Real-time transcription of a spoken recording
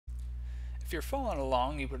If you're following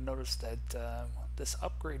along, you would notice that this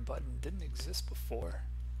upgrade button didn't exist before.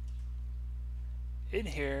 In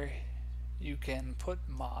here, you can put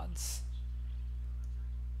mods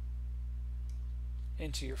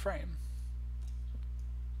into your frame.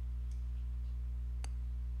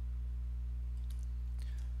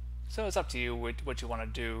 So it's up to you what you want to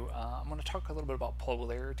do. I'm going to talk a little bit about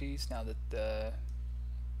polarities now that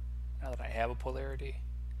I have a polarity.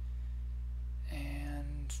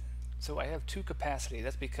 And so I have 2 capacity.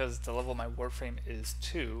 That's because the level of my Warframe is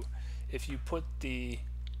 2. If you put the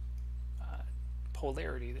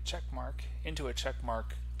polarity, the check mark, into a check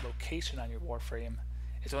mark location on your Warframe,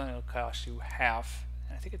 it's only going to cost you half,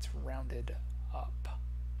 and I think it's rounded up.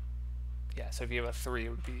 Yeah, so if you have a 3,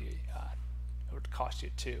 it would cost you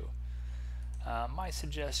 2. My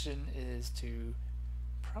suggestion is to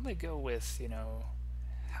probably go with,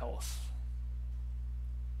 health.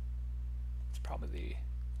 It's probably the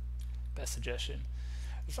best suggestion.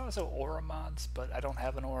 There's also aura mods, but I don't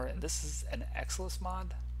have an aura, and this is an Exilus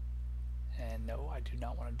mod, and no, I do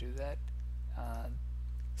not want to do that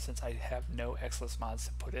since I have no Exilus mods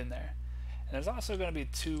to put in there. And there's also going to be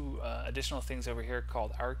 2 additional things over here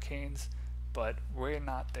called arcanes, but we're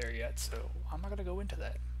not there yet, so I'm not going to go into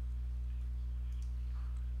that.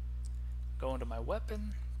 Go into my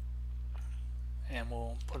weapon, and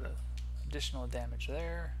we'll put additional damage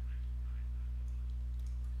there,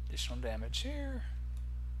 additional damage here,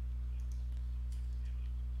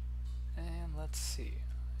 and let's see,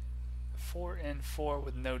 4 and 4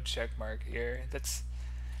 with no check mark here.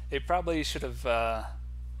 They probably should have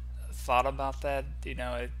thought about that,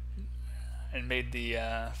 and made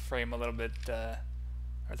the frame a little bit,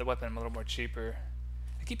 or the weapon a little more cheaper.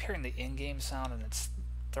 I keep hearing the in-game sound, and it's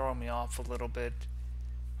throwing me off a little bit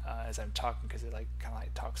as I'm talking, because it kind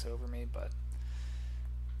of talks over me. But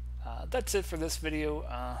that's it for this video.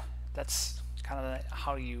 That's kind of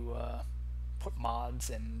how you put mods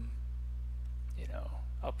and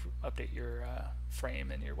update your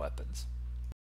frame and your weapons.